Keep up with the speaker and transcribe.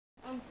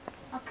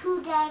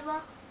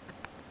screwdriver.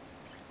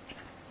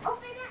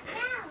 Open it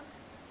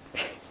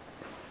now.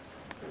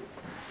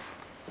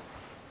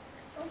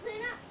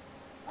 Open up.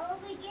 Oh,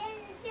 we begin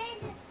to turn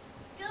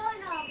the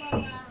doorknob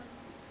around.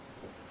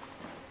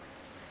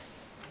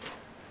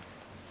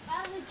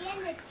 I'll begin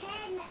to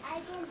turn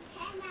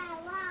that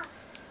lock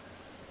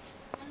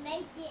and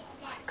make it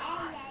the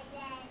end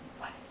again.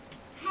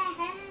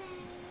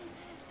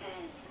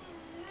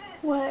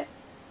 What?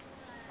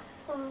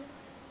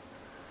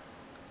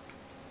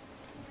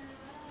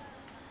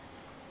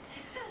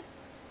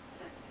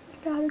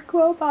 Got a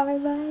quote by my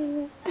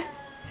mind.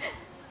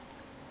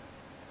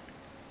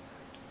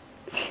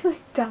 Is he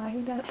like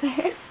dying out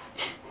there?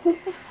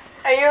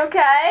 Are you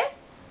okay?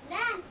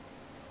 Then,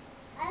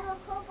 I have a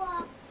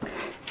football.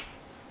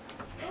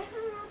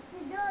 Open up the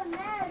door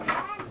now,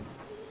 then.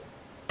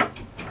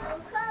 Oh,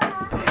 come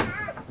on.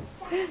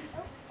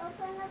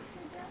 Open up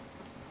the door.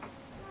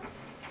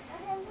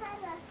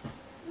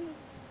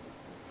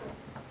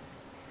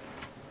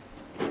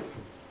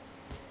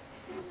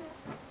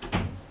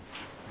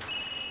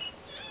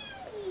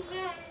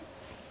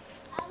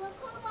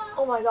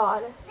 Oh my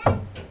god.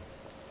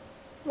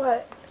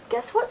 What?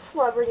 Guess what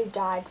celebrity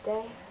died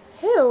today?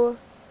 Who?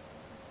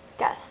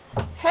 Guess.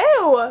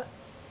 Who?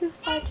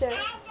 Heath Ledger.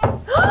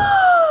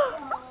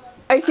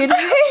 Are you kidding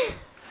me?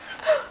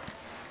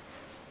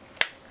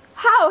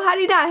 How? How'd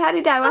he die? How'd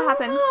he die? What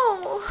happened?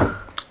 No.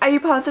 Are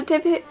you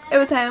positive it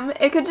was him?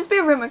 It could just be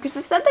a rumor because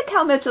it said that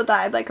Cal Mitchell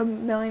died like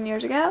 1,000,000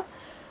 years ago.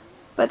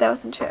 But that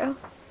wasn't true.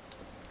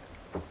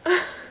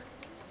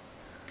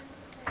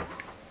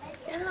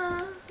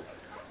 Yeah.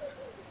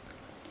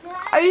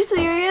 Are you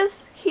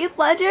serious? Heath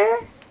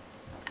Ledger?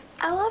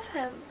 I love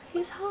him.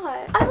 He's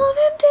hot. I love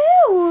him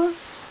too.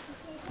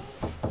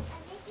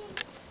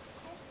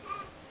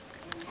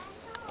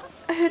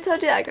 Who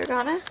told you that,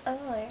 Gargana?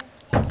 Emily.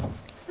 Oh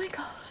my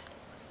god.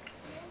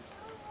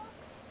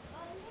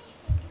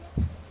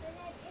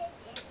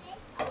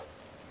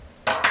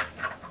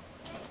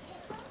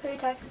 Who are you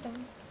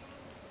texting?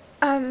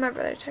 My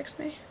brother texted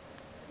me.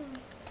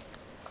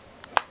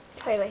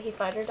 Tell you that Heath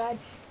Ledger died?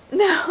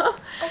 No.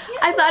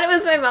 I thought it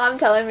was my mom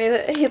telling me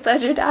that Heath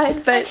Ledger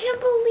died, but I can't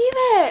believe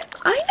it.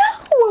 I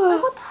know.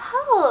 Like, what the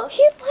hell?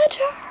 Heath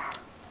Ledger.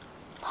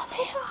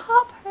 Such a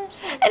hot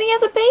person. And he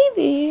has a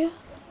baby.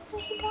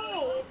 And he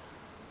died.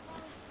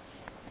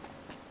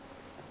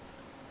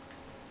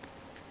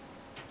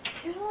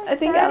 Like I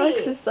think 30.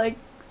 Alex is like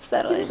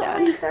settling down.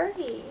 He was only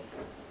 30.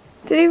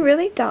 Did he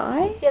really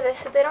die? Yeah, they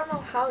said they don't know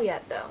how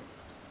yet though.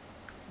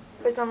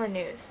 It was on the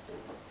news.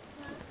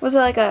 Was it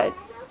like a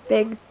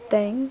big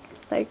thing?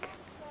 Like,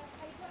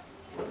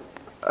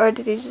 or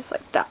did he just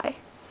like die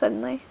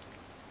suddenly?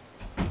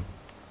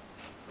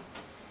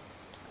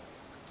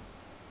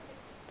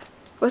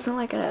 Wasn't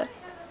like a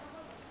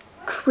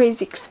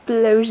crazy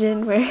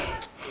explosion where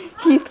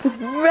Heath was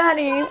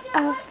running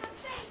out.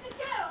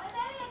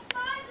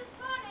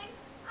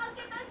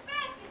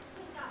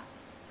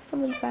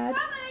 Someone's bad.